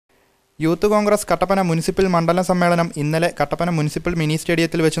Youth Congress Kattappana municipal മണ്ഡലം സമ്മേളനം ഇന്നലെ കട്ടപ്പന മുനിസിപ്പൽ മിനി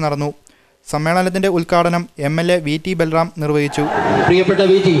സ്റ്റേഡിയത്തിൽ വെച്ച് നടന്നു. സമ്മേളനത്തിന്റെ ഉദ്ഘാടനം എം.എൽ.എ. വി.ടി. ബൽറാം നിർവഹിച്ചു. പ്രിയപ്പെട്ട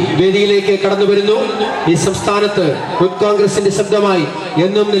വി.ടി. വേദിയിലേക്ക് കടന്നു വരുന്നു. ഈ സംസ്ഥാനത്ത് യൂത്ത് കോൺഗ്രസിന്റെ ശബ്ദമായി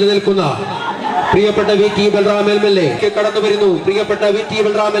എന്നും നിലനിൽക്കുന്ന പ്രിയപ്പെട്ട വി.ടി. ബൽറാം എം.എൽ.എ. കടന്നു വരുന്നു. പ്രിയപ്പെട്ട വി.ടി.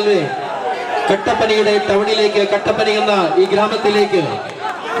 ബൽറാം എം.എൽ.എ. കട്ടപ്പനയുടെ ടൗണിലേക്ക്, കട്ടപ്പന എന്ന ഈ ഗ്രാമത്തിലേക്ക്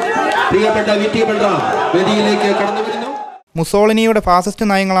പ്രിയപ്പെട്ട വി.ടി. ബൽറാം വേദിയിലേക്ക് കടന്നു വരുന്നു. മുസോളിനിയുടെ ഫാസിസ്റ്റ്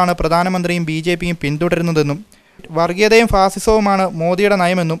നയങ്ങളാണ് പ്രധാനമന്ത്രിയും ബി.ജെ.പിയും പിന്തുടരുന്നതെന്നും വർഗീയതയും ഫാസിസവുമാണ് മോദിയുടെ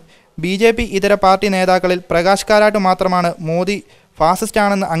നയമെന്നും ബി.ജെ.പി. ഇതര പാർട്ടി നേതാക്കളിൽ പ്രകാശ് കാരാട്ട് മാത്രമാണ് മോദി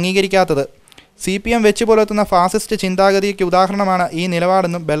ഫാസിസ്റ്റാണെന്ന് അംഗീകരിക്കാത്തത്. CPM വെച്ചു പുലർത്തുന്ന ഫാസിസ്റ്റ് ചിന്താഗതിക്ക് ഉദാഹരണമാണ് ഈ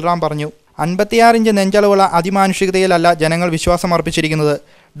നിലപാടെന്നും ബൽറാം പറഞ്ഞു. 56 ഇഞ്ച് നെഞ്ചളവുള്ള അതിമാനുഷികതയിലല്ല ജനങ്ങൾ വിശ്വാസമർപ്പിച്ചിരിക്കുന്നത്.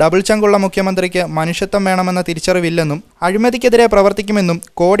 ഡബിൾ ചങ്കുള്ള മുഖ്യമന്ത്രിക്ക് മനുഷ്യത്വം വേണമെന്ന തിരിച്ചറിവില്ലെന്നും അഴിമതിക്കെതിരെ പ്രവർത്തിക്കുമെന്നും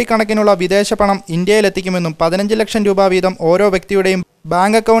കോടിക്കണക്കിനുള്ള വിദേശ പണം ഇന്ത്യയിലെത്തിക്കുമെന്നും 15 ലക്ഷം രൂപ വീതം ഓരോ വ്യക്തിയുടെയും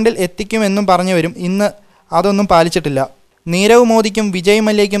ബാങ്ക് അക്കൗണ്ടിൽ എത്തിക്കുമെന്നും പറഞ്ഞവരും ഇന്ന് അതൊന്നും പാലിച്ചിട്ടില്ല. നീരവ് മോദിക്കും വിജയ്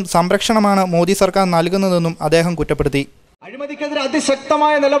മല്യയ്ക്കും സംരക്ഷണമാണ് മോദി സർക്കാർ നൽകുന്നതെന്നും അദ്ദേഹം കുറ്റപ്പെടുത്തി. അഴിമതിക്കെതിരെ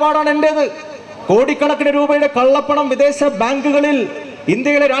അതിശക്തമായ നിലപാടാണ് എന്റേത്. കോടിക്കണക്കിന് രൂപയുടെ കള്ളപ്പണം വിദേശ ബാങ്കുകളിൽ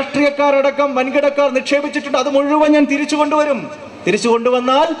ഇന്ത്യയിലെ രാഷ്ട്രീയക്കാരടക്കം വൻകിടക്കാർ നിക്ഷേപിച്ചിട്ടുണ്ട്. അത് മുഴുവൻ ഞാൻ തിരിച്ചു കൊണ്ടുവരും. തിരിച്ചു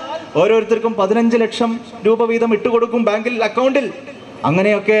കൊണ്ടുവന്നാൽ ഓരോരുത്തർക്കും 15 ലക്ഷം രൂപ വീതം ഇട്ടുകൊടുക്കും ബാങ്കിൽ അക്കൗണ്ടിൽ.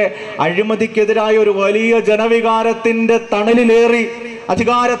 അങ്ങനെയൊക്കെ അഴിമതിക്കെതിരായ ഒരു വലിയ ജനവികാരത്തിന്റെ തണലിലേറി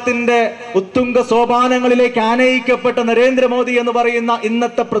അധികാരത്തിന്റെ ഉത്തുംഗ സോപാനങ്ങളിലേക്ക് ആനയിക്കപ്പെട്ട നരേന്ദ്രമോദി എന്ന് പറയുന്ന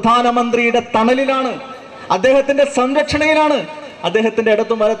ഇന്നത്തെ പ്രധാനമന്ത്രിയുടെ തണലിലാണ്, അദ്ദേഹത്തിന്റെ സംരക്ഷണയിലാണ്, അദ്ദേഹത്തിന്റെ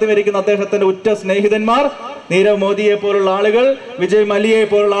ഇടത്തും വലത്തും ഇരിക്കുന്ന അദ്ദേഹത്തിന്റെ ഉറ്റ സ്നേഹിതന്മാർ നീരവ് മോദിയെ പോലുള്ള ആളുകൾ, വിജയ് മല്യയെ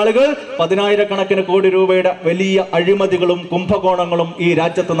പോലുള്ള ആളുകൾ 10,000 കോടി രൂപയുടെ വലിയ അഴിമതികളും കുംഭകോണങ്ങളും ഈ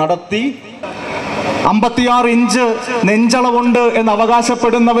രാജ്യത്ത് നടത്തി. 56 ഇഞ്ച് നെഞ്ചളവുണ്ട് എന്ന്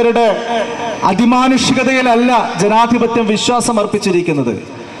അവകാശപ്പെടുന്നവരുടെ അതിമാനുഷികതയിലല്ല ജനാധിപത്യം വിശ്വാസം അർപ്പിച്ചിരിക്കുന്നത്.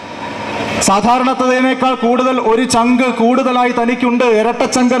 സാധാരണത്തേക്കാൾ കൂടുതൽ ഒരു ചങ്ക് കൂടുതലായി തനിക്കുണ്ട്,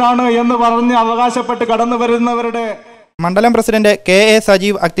 ഇരട്ടച്ചങ്കനാണ് എന്ന് പറഞ്ഞ് അവകാശപ്പെട്ട് കടന്നു വരുന്നവരുടെ മണ്ഡലം പ്രസിഡന്റ് K.A.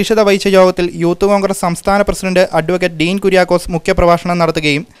 സജീവ് അധ്യക്ഷത വഹിച്ച യോഗത്തിൽ യൂത്ത് കോൺഗ്രസ് സംസ്ഥാന പ്രസിഡന്റ് അഡ്വക്കേറ്റ് ഡീൻ കുര്യാക്കോസ് മുഖ്യപ്രഭാഷണം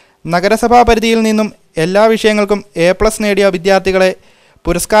നടത്തുകയും നഗരസഭാ പരിധിയിൽ നിന്നും എല്ലാ വിഷയങ്ങൾക്കും A+ നേടിയ വിദ്യാർത്ഥികളെ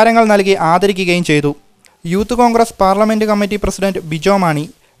പുരസ്കാരങ്ങൾ നൽകി ആദരിക്കുകയും ചെയ്തു. Youth Congress parliament committee president Bijo Mani,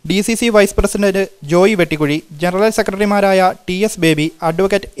 DCC vice president Joy Vettikuzhi, general സെക്രട്ടറിമാരായ T.S. Baby,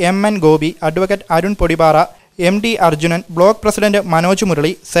 advocate M.N. Gopi, advocate Arun Podippara, M.D. Arjunan, block president Manoj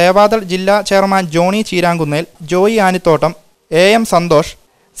Murali, Seva Dal ജില്ലാ chairman Johnny Cheerankunnel, Joy Anithottam, A.M. Santhosh,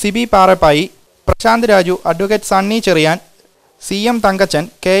 Sibi Parappayi, Prashant Raju, advocate Sunny Cherian, CM Thankachan,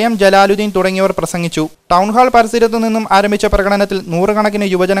 KM Jalaluddin തുടങ്ങിയവർ പ്രസംഗിച്ചു. ടൗൺഹാൾ പരിസരത്തു നിന്നും ആരംഭിച്ച പ്രകടനത്തിൽ 100 കണക്കിന്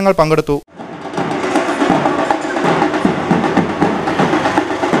യുവജനങ്ങൾ പങ്കെടുത്തു.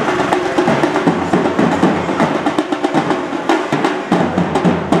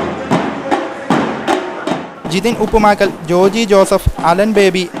 Jithin Uppumakkal, Joji Joseph, Allen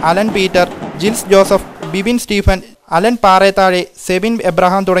baby, Allen Peter, Jils Joseph, Bibin Stephen, Allen പാറേത്താഴെ, Sebin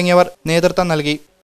Abraham തുടങ്ങിയവർ നേതൃത്വം നൽകി.